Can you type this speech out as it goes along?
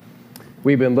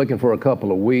We've been looking for a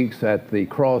couple of weeks at the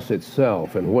cross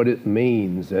itself and what it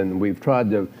means, and we've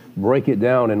tried to break it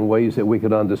down in ways that we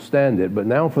could understand it. But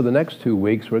now for the next 2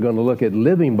 weeks, we're going to look at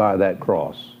living by that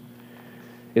cross.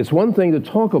 It's one thing to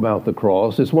talk about the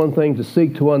cross. It's one thing to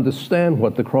seek to understand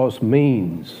what the cross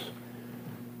means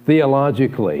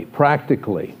theologically,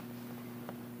 practically.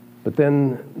 But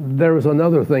then there is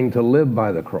another thing to live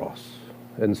by the cross.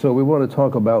 And so we want to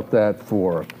talk about that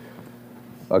for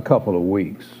a couple of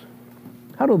weeks.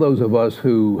 How do those of us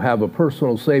who have a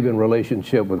personal saving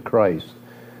relationship with Christ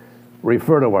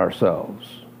refer to ourselves?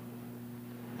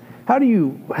 How do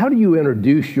you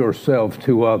introduce yourself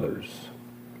to others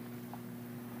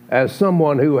as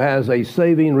someone who has a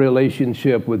saving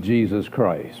relationship with Jesus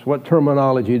Christ? What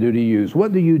terminology do you use?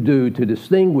 What do you do to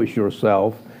distinguish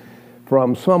yourself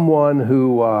from someone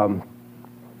who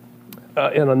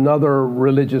in another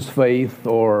religious faith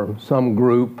or some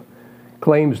group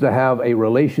claims to have a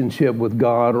relationship with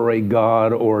God or a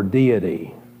God or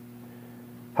deity?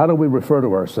 How do we refer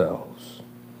to ourselves?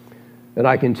 And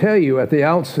I can tell you at the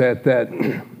outset that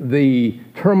the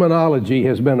terminology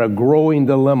has been a growing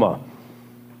dilemma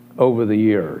over the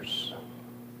years.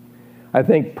 I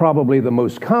think probably the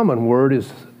most common word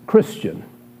is Christian.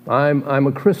 I'm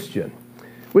a Christian,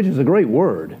 which is a great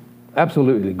word,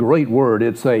 absolutely great word.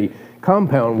 It's a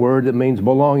compound word that means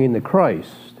belonging to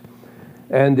Christ.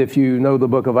 And if you know the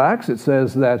book of Acts, it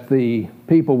says that the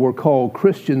people were called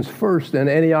Christians first in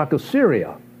Antioch of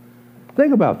Syria.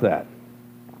 Think about that.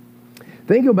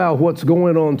 Think about what's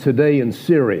going on today in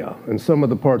Syria and some of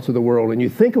the parts of the world. And you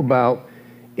think about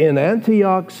in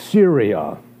Antioch,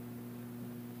 Syria,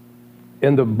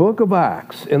 in the book of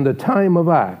Acts, in the time of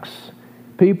Acts,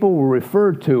 people were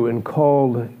referred to and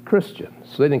called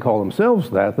Christians. They didn't call themselves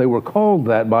that. They were called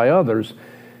that by others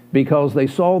because they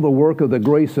saw the work of the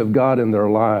grace of God in their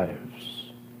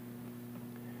lives.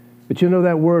 But you know,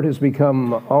 that word has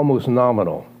become almost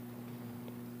nominal.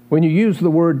 When you use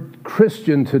the word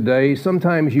Christian today,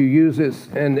 sometimes you use it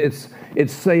and it's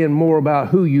saying more about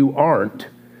who you aren't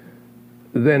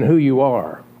than who you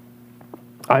are.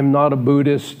 I'm not a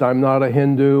Buddhist, I'm not a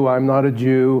Hindu, I'm not a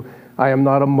Jew, I am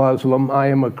not a Muslim, I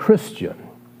am a Christian.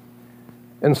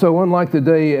 And so unlike the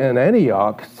day in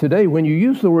Antioch, today when you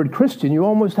use the word Christian, you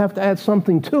almost have to add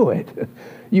something to it.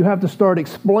 You have to start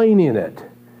explaining it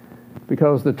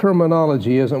because the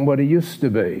terminology isn't what it used to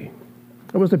be.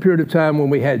 There was a period of time when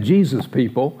we had Jesus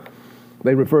people.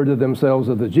 They referred to themselves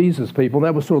as the Jesus people.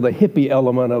 That was sort of the hippie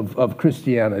element of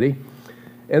Christianity.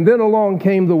 And then along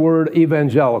came the word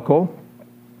evangelical.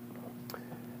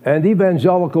 And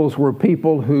evangelicals were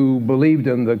people who believed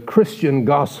in the Christian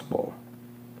gospel.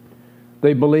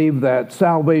 They believed that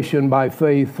salvation by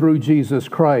faith through Jesus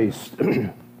Christ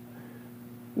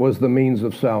was the means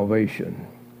of salvation.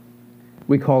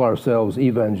 We call ourselves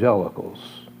evangelicals.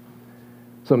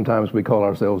 Sometimes we call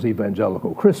ourselves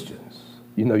evangelical Christians.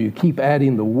 You know, you keep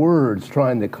adding the words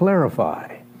trying to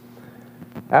clarify.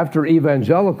 After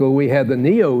evangelical, we had the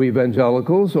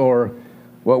neo-evangelicals, or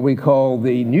what we call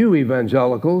the new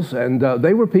evangelicals, and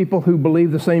they were people who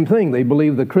believed the same thing. They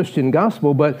believed the Christian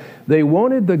gospel, but they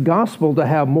wanted the gospel to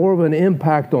have more of an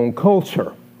impact on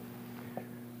culture.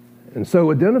 And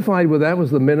so identified with that was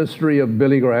the ministry of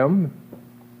Billy Graham.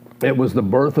 It was the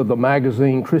birth of the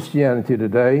magazine Christianity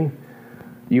Today.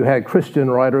 You had Christian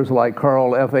writers like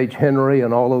Carl F.H. Henry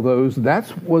and all of those.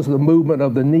 That was the movement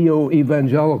of the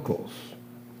neo-evangelicals.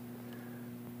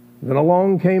 Then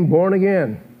along came Born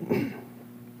Again.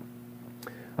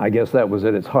 I guess that was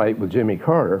at its height with Jimmy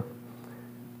Carter.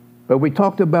 But we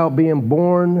talked about being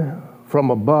born from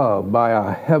above by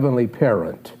a heavenly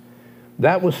parent.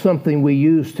 That was something we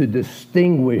used to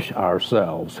distinguish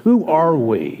ourselves. Who are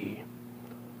we?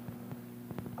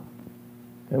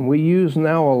 And we use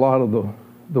now a lot of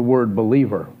the word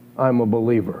believer. I'm a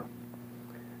believer.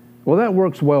 Well, that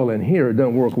works well in here. It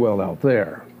doesn't work well out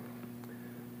there.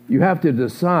 You have to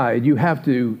decide. You have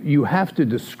to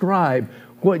describe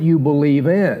what you believe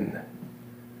in.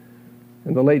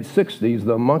 In the late 60s,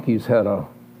 the Monkees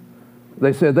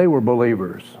they said they were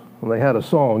believers. And they had a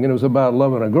song, and it was about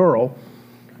loving a girl.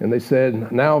 And they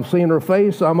said, now I've seen her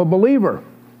face, I'm a believer.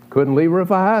 Couldn't leave her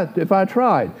if I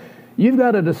tried. You've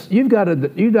got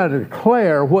to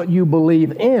declare what you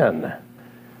believe in.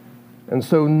 And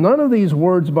so none of these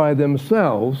words by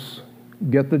themselves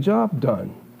get the job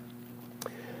done.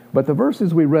 But the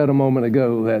verses we read a moment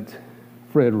ago that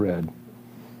Fred read,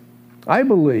 I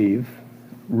believe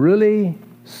really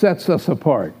sets us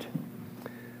apart.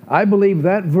 I believe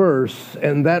that verse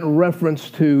and that reference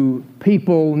to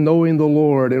people knowing the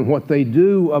Lord and what they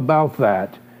do about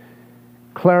that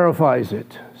clarifies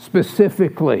it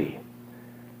specifically.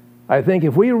 I think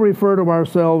if we refer to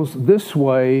ourselves this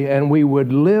way and we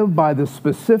would live by the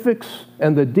specifics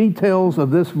and the details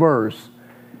of this verse,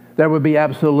 there would be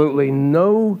absolutely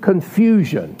no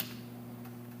confusion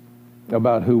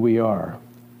about who we are.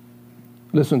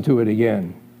 Listen to it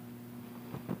again.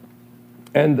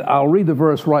 And I'll read the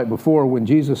verse right before when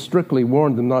Jesus strictly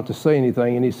warned them not to say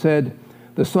anything. And he said,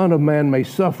 the Son of Man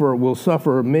will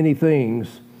suffer many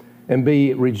things and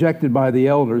be rejected by the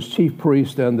elders, chief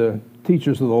priests, and the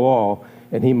teachers of the law,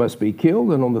 and he must be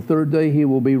killed, and on the third day he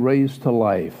will be raised to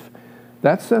life.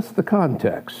 That sets the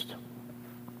context.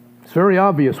 It's very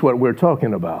obvious what we're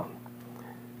talking about.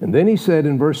 And then he said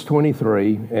in verse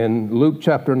 23 in Luke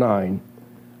chapter 9,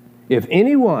 if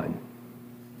anyone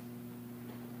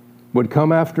would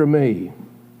come after me,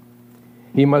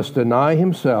 he must deny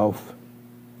himself,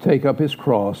 take up his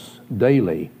cross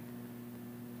daily,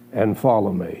 and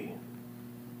follow me.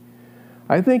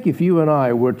 I think if you and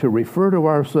I were to refer to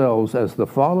ourselves as the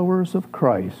followers of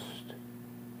Christ,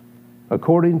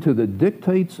 according to the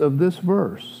dictates of this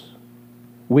verse,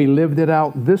 we lived it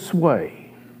out this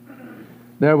way,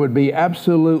 there would be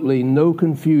absolutely no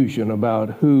confusion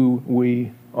about who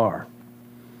we are.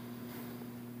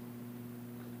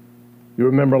 You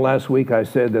remember last week I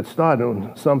said that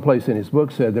Stodden, someplace in his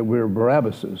book, said that we're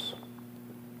Barabbases.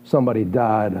 Somebody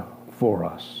died for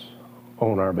us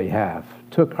on our behalf,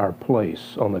 took our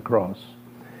place on the cross.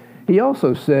 He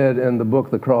also said in the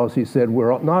book The Cross, he said,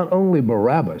 we're not only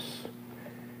Barabbas,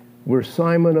 we're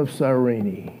Simon of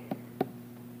Cyrene,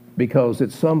 because at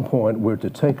some point we're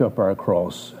to take up our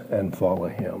cross and follow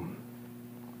him.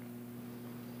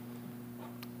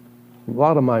 A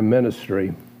lot of my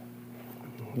ministry,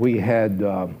 we had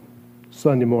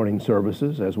Sunday morning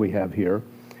services, as we have here.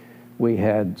 We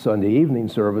had Sunday evening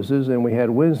services, and we had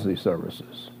Wednesday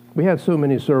services. We had so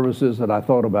many services that I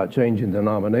thought about changing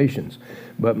denominations,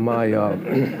 but my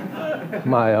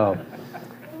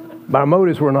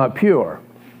motives were not pure.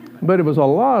 But it was a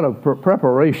lot of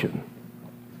preparation.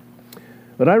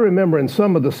 But I remember in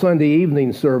some of the Sunday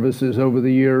evening services over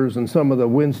the years and some of the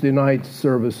Wednesday night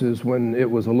services when it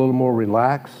was a little more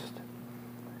relaxed,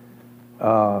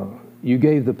 you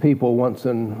gave the people once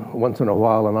in a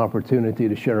while an opportunity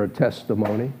to share a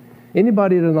testimony.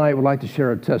 Anybody tonight would like to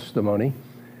share a testimony?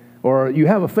 Or you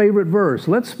have a favorite verse.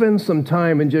 Let's spend some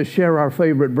time and just share our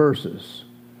favorite verses.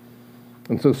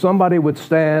 And so somebody would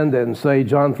stand and say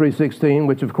John 3:16,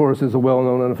 which of course is a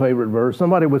well-known and a favorite verse.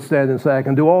 Somebody would stand and say, I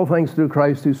can do all things through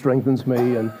Christ who strengthens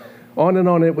me. And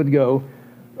on it would go.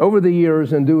 Over the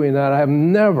years in doing that, I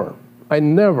never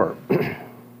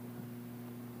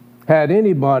had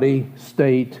anybody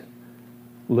state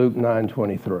Luke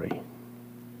 9:23.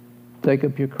 Take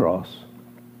up your cross,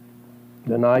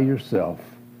 deny yourself,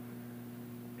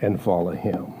 and follow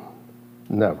him.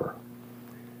 Never.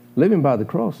 Living by the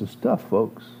cross is tough,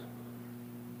 folks.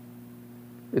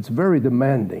 It's very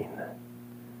demanding.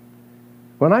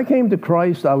 When I came to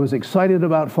Christ, I was excited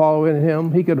about following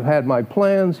him. He could have had my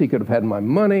plans. He could have had my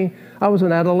money. I was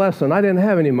an adolescent. I didn't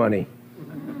have any money.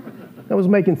 I was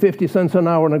making 50 cents an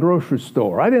hour in a grocery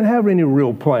store. I didn't have any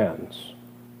real plans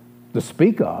to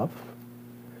speak of.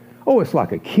 Oh, it's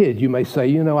like a kid. You may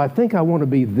say, I think I want to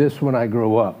be this when I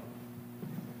grow up.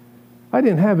 I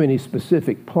didn't have any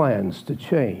specific plans to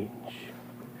change.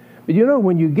 But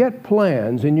when you get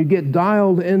plans and you get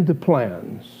dialed into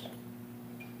plans,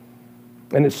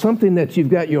 and it's something that you've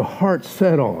got your heart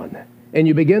set on, and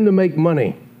you begin to make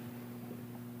money,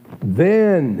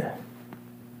 then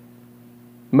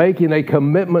making a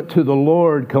commitment to the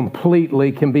Lord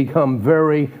completely can become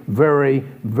very, very,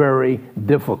 very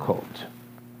difficult.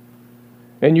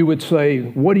 And you would say,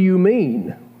 what do you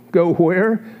mean? Go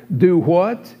where? Do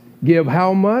what? Give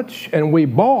how much? And we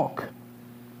balk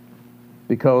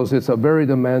because it's a very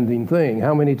demanding thing.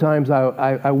 How many times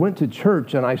I went to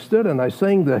church and I stood and I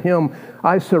sang the hymn,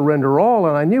 I surrender all,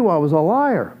 and I knew I was a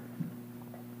liar.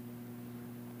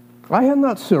 I had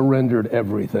not surrendered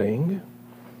everything.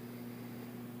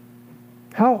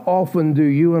 How often do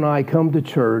you and I come to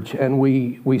church and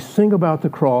we sing about the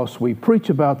cross, we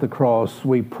preach about the cross,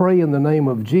 we pray in the name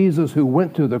of Jesus who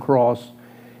went to the cross,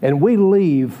 and we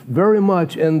leave very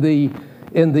much in the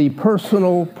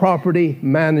personal property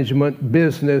management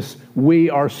business.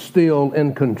 We are still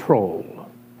in control.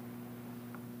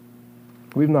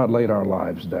 We've not laid our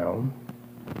lives down.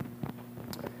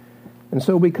 And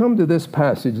so we come to this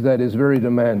passage that is very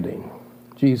demanding.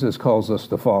 Jesus calls us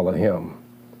to follow him.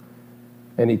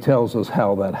 And he tells us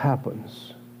how that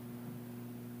happens.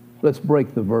 Let's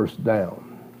break the verse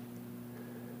down.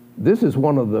 This is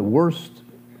one of the worst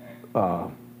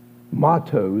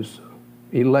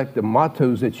elective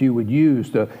mottos that you would use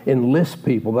to enlist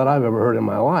people that I've ever heard in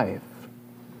my life.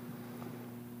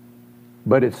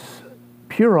 but it's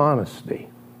pure honesty.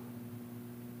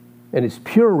 And it's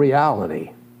pure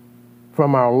reality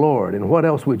from our Lord. And what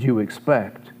else would you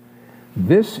expect?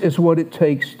 This is what it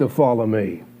takes to follow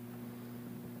me.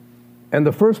 And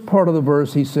the first part of the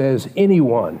verse, he says,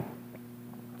 anyone.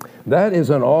 That is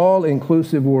an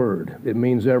all-inclusive word. It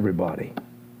means everybody.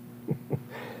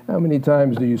 How many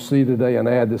times do you see today an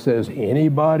ad that says,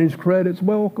 anybody's credit's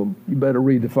welcome? You better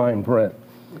read the fine print.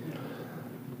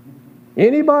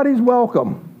 Anybody's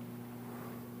welcome.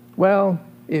 Well,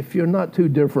 if you're not too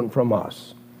different from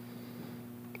us.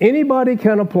 Anybody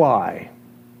can apply.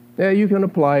 Yeah, you can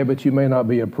apply, but you may not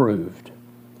be approved.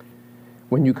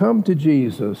 When you come to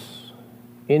Jesus,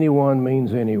 anyone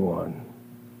means anyone.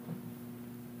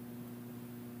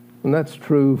 And that's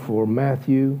true for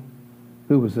Matthew,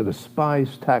 who was a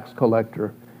despised tax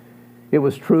collector. It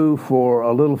was true for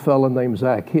a little fellow named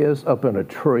Zacchaeus up in a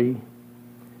tree.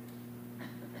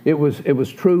 It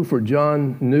was true for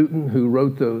John Newton, who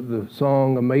wrote the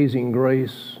song Amazing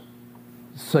Grace,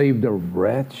 saved a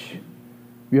wretch.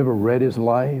 You ever read his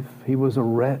life? He was a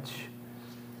wretch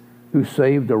who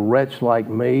saved a wretch like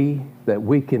me, that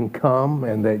we can come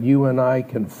and that you and I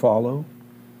can follow.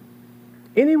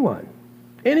 Anyone,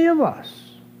 any of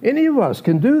us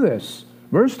can do this.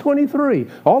 Verse 23,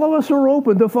 all of us are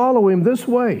open to follow him this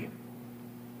way.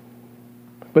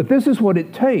 But this is what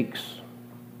it takes.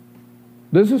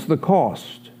 This is the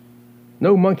cost.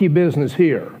 No monkey business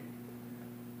here.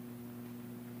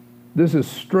 This is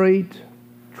straight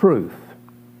truth.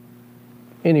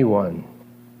 Anyone,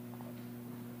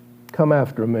 come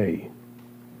after me.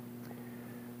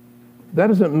 That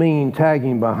doesn't mean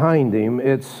tagging behind him.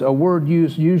 It's a word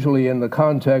used usually in the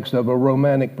context of a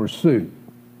romantic pursuit.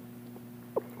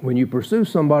 When you pursue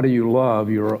somebody you love,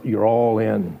 you're all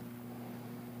in.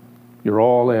 You're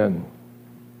all in.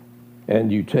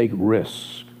 And you take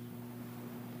risks.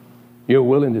 You're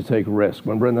willing to take risks.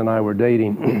 When Brenda and I were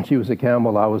dating, she was at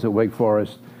Campbell, I was at Wake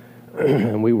Forest,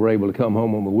 and we were able to come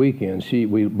home on the weekends.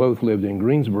 We both lived in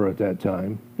Greensboro at that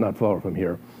time, not far from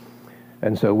here.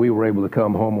 And so we were able to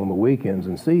come home on the weekends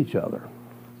and see each other.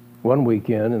 One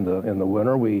weekend in the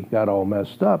winter, we got all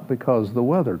messed up because the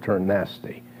weather turned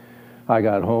nasty. I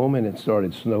got home and it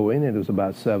started snowing. It was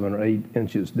about 7 or 8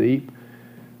 inches deep.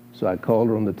 So I called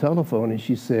her on the telephone and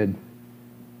she said,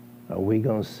 "Are we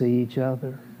going to see each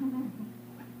other?"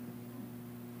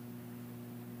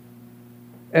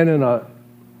 And in a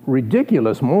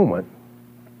ridiculous moment,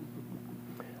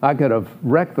 I could have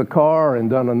wrecked the car and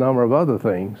done a number of other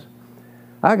things.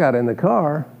 I got in the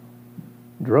car,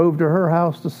 drove to her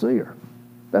house to see her.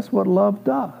 That's what love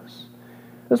does.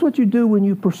 That's what you do when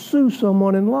you pursue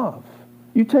someone in love.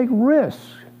 You take risks.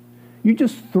 You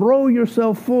just throw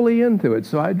yourself fully into it.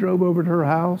 So I drove over to her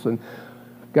house and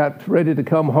got ready to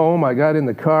come home. I got in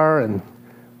the car and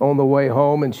on the way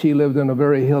home, and she lived in a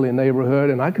very hilly neighborhood,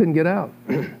 and I couldn't get out.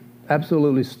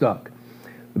 Absolutely stuck.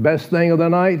 The best thing of the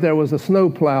night, there was a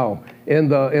snowplow in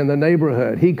the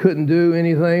neighborhood. He couldn't do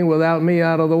anything without me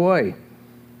out of the way.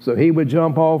 So he would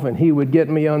jump off and he would get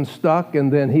me unstuck,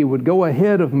 and then he would go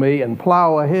ahead of me and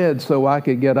plow ahead so I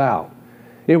could get out.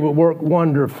 It would work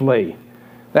wonderfully.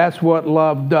 That's what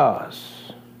love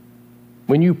does.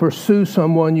 When you pursue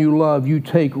someone you love, you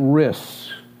take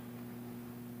risks.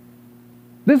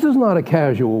 This is not a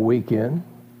casual weekend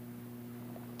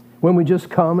when we just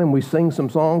come and we sing some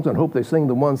songs and hope they sing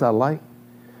the ones I like.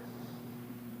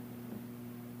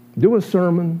 Do a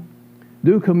sermon,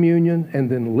 do communion, and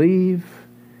then leave.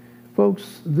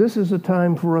 Folks, this is a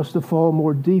time for us to fall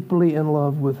more deeply in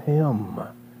love with him.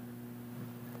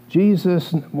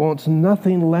 Jesus wants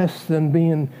nothing less than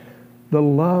being the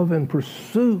love and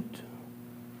pursuit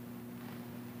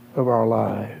of our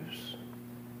lives.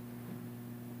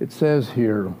 It says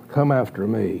here, come after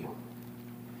me.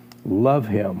 Love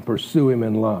him, pursue him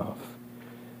in love.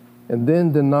 And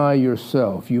then deny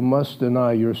yourself. You must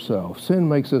deny yourself. Sin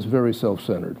makes us very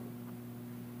self-centered.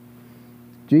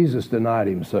 Jesus denied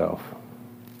himself.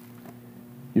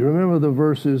 You remember the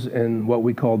verses in what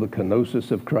we call the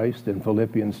kenosis of Christ in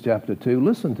Philippians chapter 2?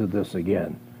 Listen to this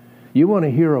again. You want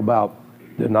to hear about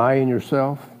denying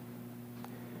yourself?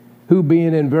 Who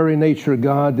being in very nature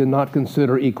God did not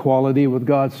consider equality with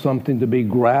God something to be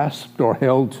grasped or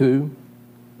held to,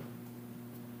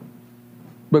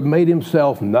 but made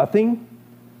himself nothing,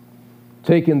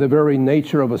 taking the very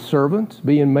nature of a servant,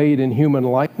 being made in human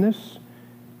likeness,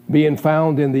 being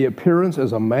found in the appearance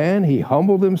as a man, he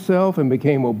humbled himself and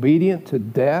became obedient to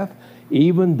death,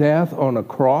 even death on a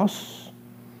cross.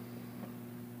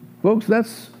 Folks,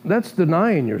 that's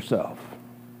denying yourself.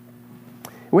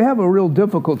 We have a real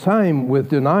difficult time with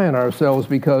denying ourselves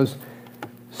because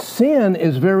sin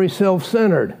is very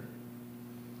self-centered.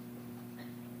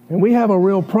 And we have a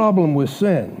real problem with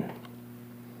sin.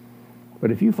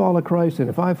 But if you follow Christ, and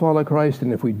if I follow Christ,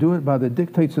 and if we do it by the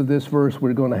dictates of this verse,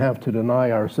 we're going to have to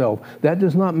deny ourselves. That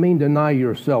does not mean deny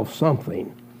yourself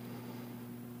something.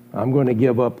 I'm going to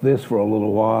give up this for a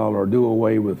little while or do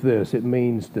away with this. It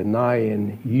means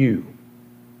denying you,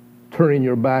 turning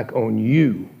your back on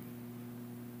you,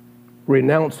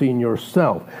 renouncing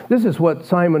yourself. This is what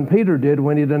Simon Peter did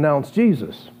when he denounced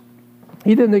Jesus.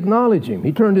 He didn't acknowledge him.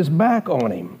 He turned his back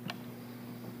on him.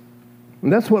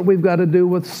 And that's what we've got to do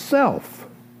with self.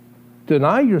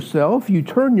 Deny yourself. You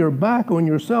turn your back on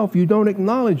yourself. You don't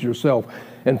acknowledge yourself.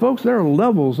 And folks, there are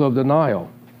levels of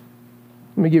denial.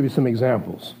 Let me give you some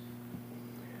examples.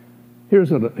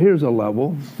 Here's a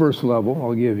level, first level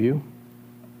I'll give you.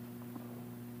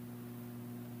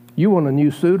 You want a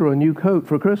new suit or a new coat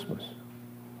for Christmas,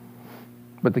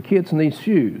 but the kids need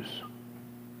shoes.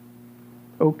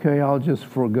 Okay, I'll just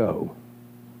forego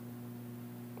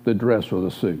the dress or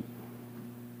the suit.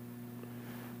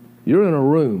 You're in a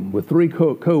room with 3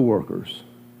 co-workers,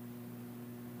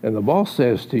 and the boss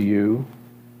says to you,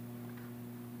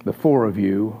 the 4 of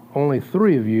you, only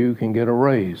 3 of you can get a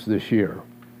raise this year.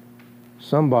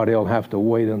 Somebody will have to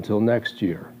wait until next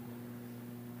year.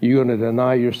 You going to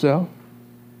deny yourself?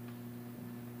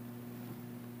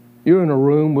 You're in a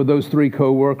room with those 3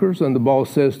 co-workers, and the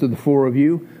boss says to the 4 of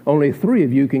you, only 3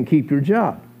 of you can keep your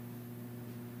job.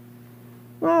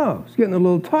 Oh, it's getting a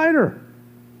little tighter.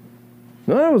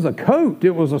 No, it was a coat,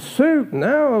 it was a suit,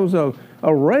 now it was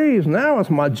a raise, now it's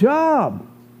my job.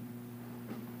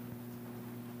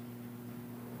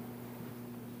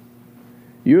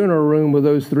 You're in a room with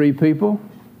those 3 people,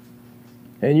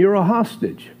 and you're a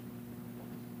hostage.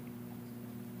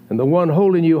 And the one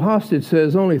holding you hostage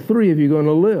says, only 3 of you are going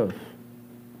to live.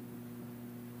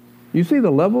 You see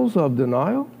the levels of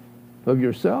denial of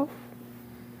yourself?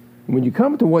 When you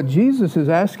come to what Jesus is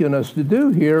asking us to do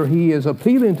here, he is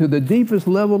appealing to the deepest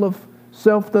level of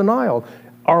self-denial.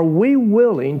 Are we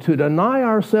willing to deny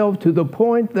ourselves to the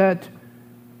point that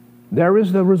there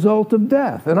is the result of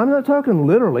death? And I'm not talking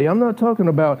literally. I'm not talking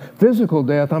about physical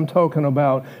death. I'm talking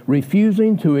about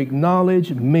refusing to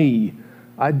acknowledge me.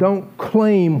 I don't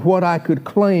claim what I could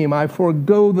claim. I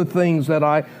forego the things that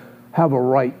I have a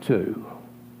right to.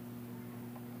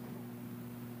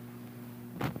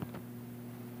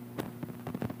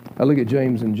 I look at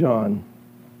James and John,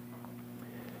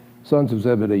 sons of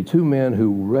Zebedee, 2 men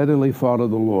who readily follow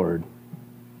the Lord.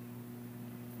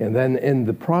 And then in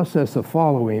the process of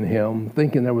following him,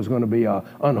 thinking there was going to be an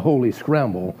unholy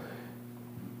scramble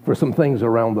for some things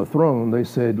around the throne, they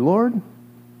said, Lord,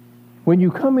 when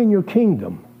you come in your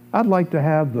kingdom, I'd like to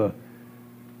have the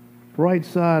right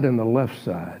side and the left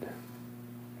side.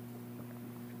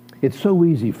 It's so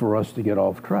easy for us to get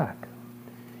off track.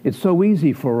 It's so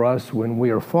easy for us when we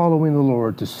are following the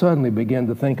Lord to suddenly begin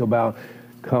to think about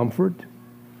comfort,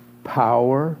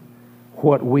 power,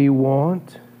 what we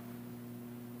want.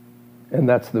 And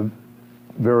that's the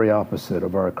very opposite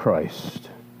of our Christ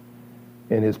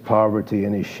in his poverty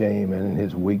and his shame and in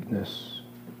his weakness.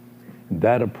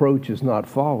 That approach is not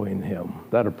following him.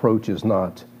 That approach is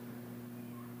not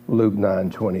Luke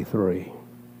 9:23.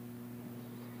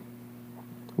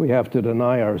 We have to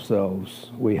deny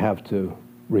ourselves. We have to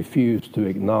refuse to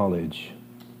acknowledge.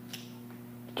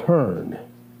 Turn.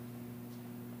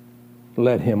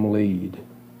 Let him lead.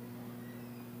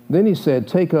 Then he said,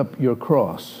 take up your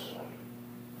cross.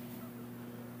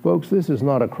 Folks, this is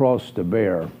not a cross to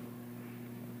bear.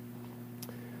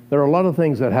 There are a lot of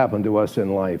things that happen to us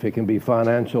in life. It can be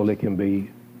financial, it can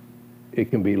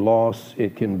be loss,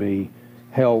 it can be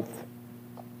health,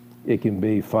 it can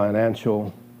be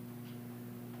financial.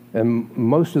 And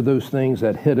most of those things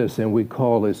that hit us and we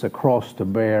call it's a cross to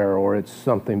bear or it's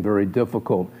something very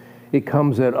difficult, it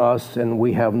comes at us and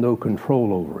we have no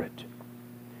control over it.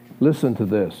 Listen to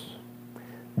this.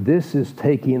 This is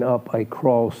taking up a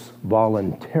cross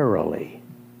voluntarily.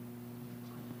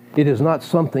 It is not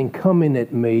something coming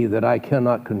at me that I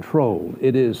cannot control.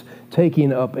 It is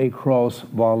taking up a cross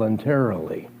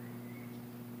voluntarily.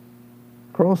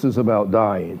 Cross is about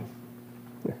dying.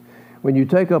 When you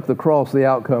take up the cross, the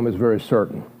outcome is very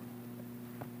certain.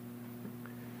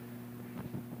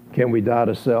 Can we die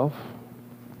to self?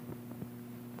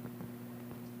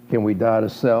 Can we die to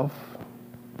self?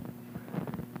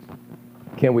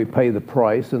 Can we pay the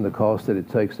price and the cost that it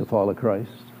takes to follow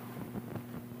Christ?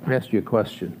 Let me ask you a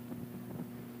question.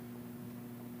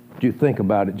 Do you think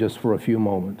about it just for a few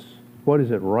moments? What is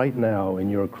it right now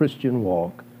in your Christian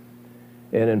walk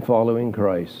and in following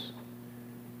Christ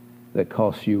that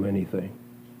costs you anything?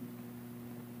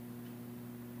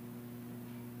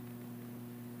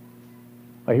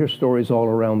 I hear stories all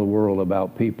around the world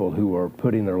about people who are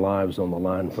putting their lives on the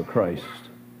line for Christ.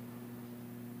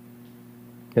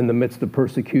 In the midst of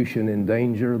persecution and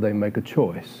danger, they make a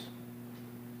choice,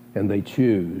 and they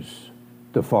choose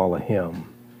to follow Him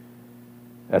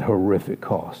at horrific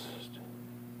cost.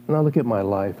 And I look at my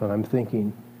life and I'm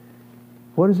thinking,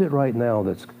 what is it right now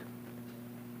that's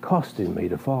costing me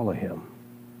to follow Him?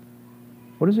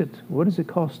 What is it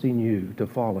costing you to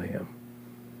follow Him?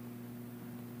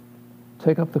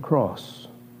 Take up the cross.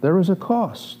 There is a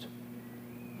cost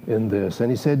in this. And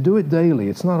He said, do it daily.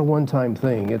 It's not a one-time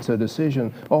thing. It's a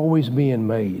decision always being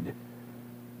made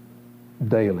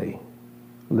daily,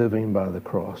 living by the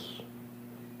cross.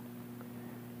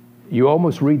 You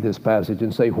almost read this passage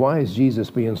and say, why is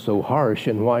Jesus being so harsh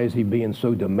and why is He being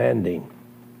so demanding?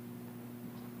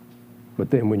 But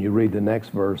then when you read the next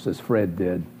verse, as Fred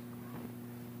did,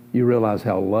 you realize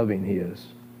how loving He is.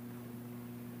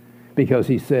 Because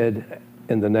He said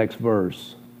in the next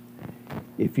verse,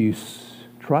 if you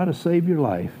try to save your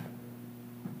life,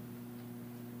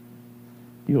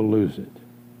 you'll lose it.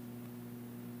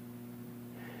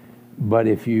 But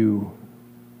if you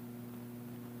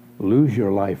lose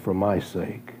your life for my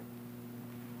sake,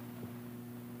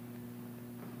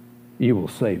 you will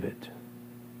save it.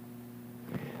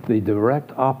 The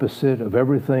direct opposite of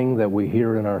everything that we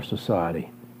hear in our society.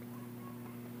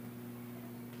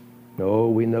 Oh,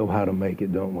 we know how to make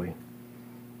it, don't we?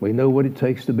 We know what it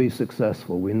takes to be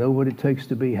successful. We know what it takes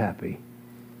to be happy.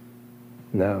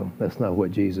 No, that's not what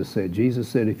Jesus said. Jesus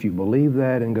said, if you believe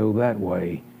that and go that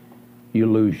way,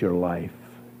 you lose your life.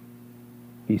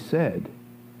 He said,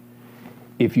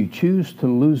 if you choose to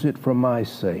lose it for my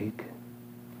sake,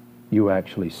 you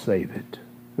actually save it.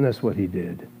 And that's what He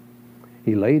did.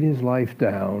 He laid His life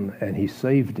down and He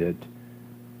saved it.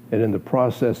 And in the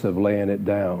process of laying it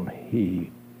down,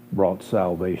 He brought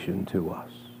salvation to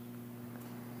us.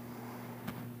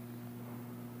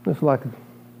 It's like an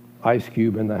ice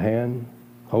cube in the hand.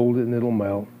 Hold it and it'll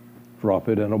melt. Drop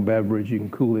it in a beverage, you can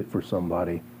cool it for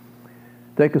somebody.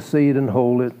 Take a seed and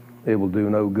hold it, it will do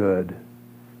no good.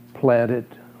 Plant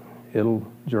it, it'll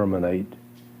germinate.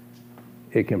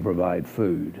 It can provide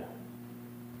food.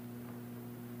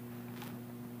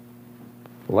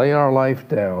 Lay our life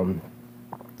down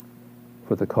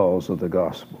for the cause of the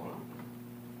gospel.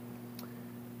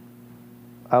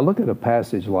 I look at a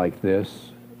passage like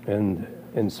this, and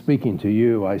in speaking to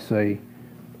you, I say,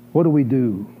 what do we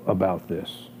do about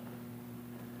this?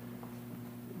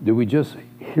 Do we just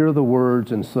hear the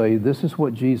words and say, this is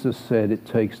what Jesus said it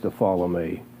takes to follow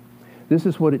me? This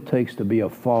is what it takes to be a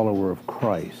follower of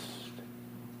Christ.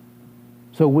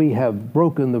 So we have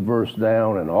broken the verse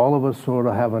down, and all of us sort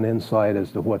of have an insight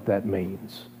as to what that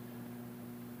means.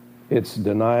 It's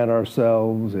denying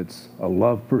ourselves. It's a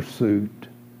love pursuit.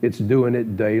 It's doing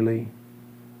it daily.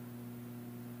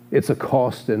 It's a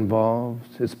cost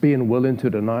involved. It's being willing to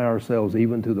deny ourselves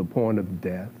even to the point of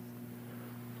death.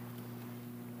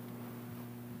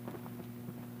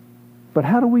 But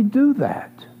how do we do that?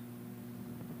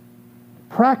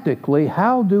 Practically,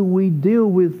 how do we deal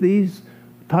with these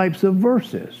types of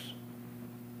verses?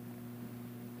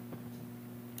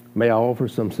 May I offer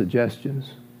some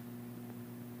suggestions?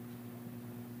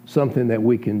 Something that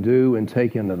we can do in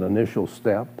taking an initial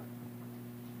step.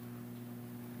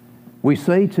 We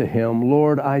say to Him,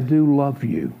 Lord, I do love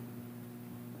you.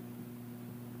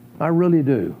 I really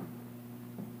do.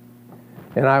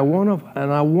 And I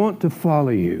want to follow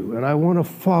you, and I want to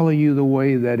follow you the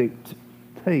way that it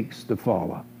takes to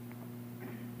follow.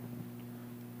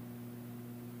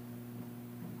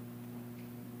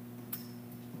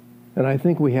 And I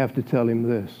think we have to tell Him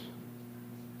this.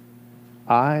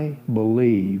 I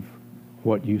believe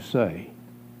what you say.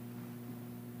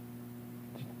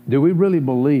 Do we really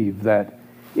believe that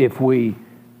if we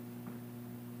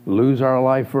lose our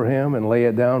life for Him and lay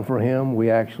it down for Him, we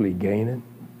actually gain it?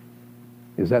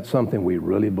 Is that something we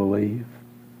really believe?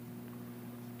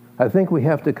 I think we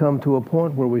have to come to a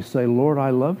point where we say, Lord,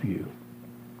 I love you.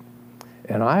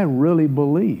 And I really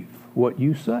believe what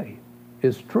you say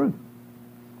is true.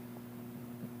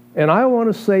 And I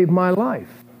want to save my life.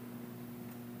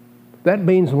 That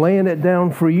means laying it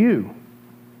down for you.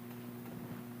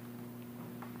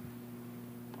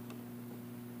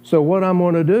 So what I'm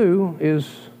going to do is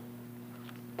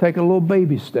take a little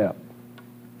baby step.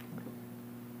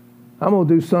 I'm going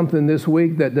to do something this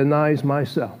week that denies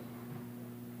myself.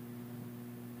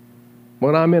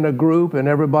 When I'm in a group and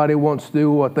everybody wants to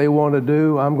do what they want to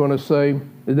do, I'm going to say,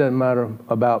 it doesn't matter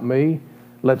about me.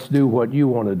 Let's do what you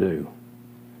want to do.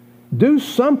 Do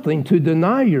something to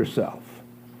deny yourself.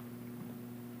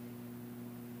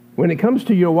 When it comes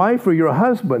to your wife or your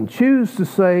husband, choose to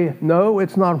say, no,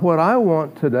 it's not what I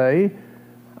want today.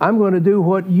 I'm going to do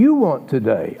what you want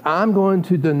today. I'm going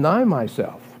to deny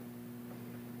myself.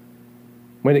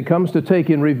 When it comes to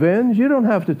taking revenge, you don't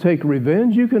have to take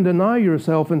revenge. You can deny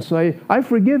yourself and say, I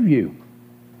forgive you.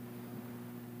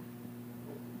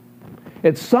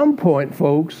 At some point,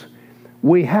 folks,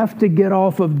 we have to get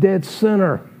off of dead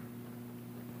center.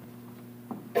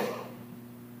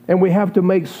 And we have to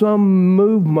make some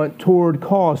movement toward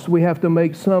cost. We have to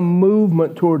make some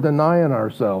movement toward denying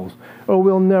ourselves, or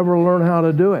we'll never learn how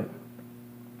to do it.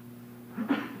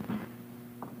 And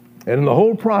in the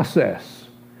whole process,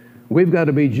 we've got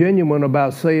to be genuine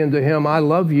about saying to him, I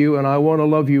love you and I want to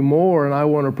love you more and I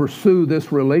want to pursue this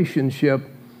relationship.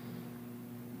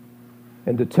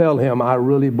 And to tell him, I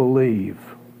really believe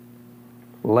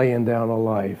laying down a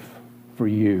life for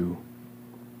you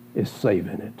is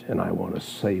saving it, and I want to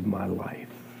save my life.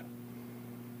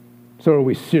 So are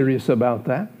we serious about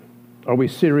that? Are we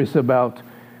serious about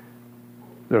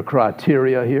the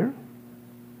criteria here?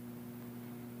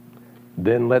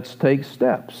 Then let's take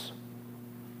steps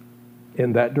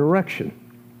in that direction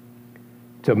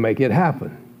to make it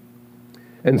happen.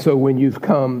 And so when you've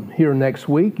come here next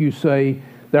week, you say,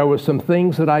 there were some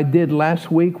things that I did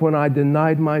last week when I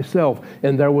denied myself,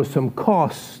 and there was some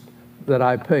costs that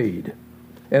I paid.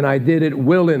 And I did it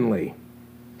willingly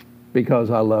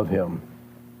because I love him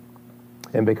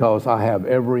and because I have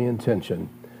every intention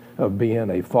of being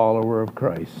a follower of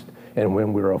Christ. And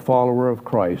when we're a follower of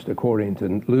Christ, according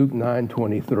to Luke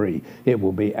 9:23, it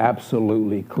will be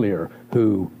absolutely clear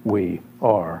who we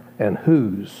are and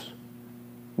whose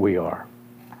we are.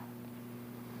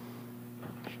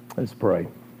 Let's pray.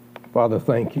 Father,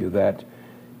 thank you that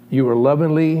you are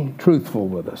lovingly truthful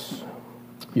with us.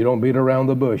 You don't beat around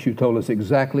the bush. You told us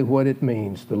exactly what it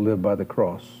means to live by the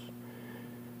cross.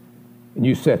 And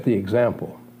you set the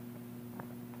example.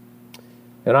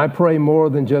 And I pray more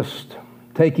than just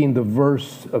taking the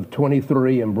verse of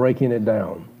 23 and breaking it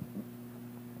down.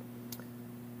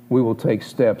 We will take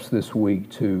steps this week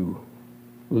to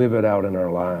live it out in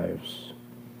our lives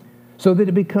so that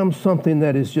it becomes something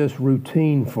that is just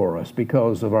routine for us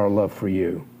because of our love for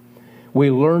you.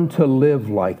 We learn to live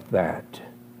like that,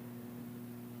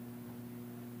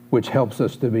 which helps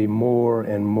us to be more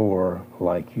and more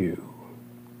like you.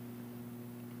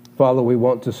 Father, we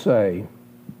want to say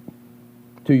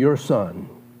to your Son,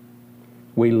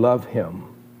 we love him,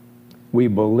 we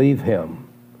believe him,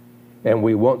 and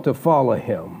we want to follow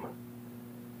him.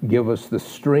 Give us the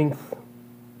strength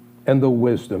and the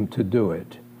wisdom to do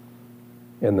it.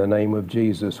 In the name of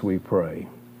Jesus we pray.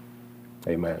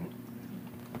 Amen.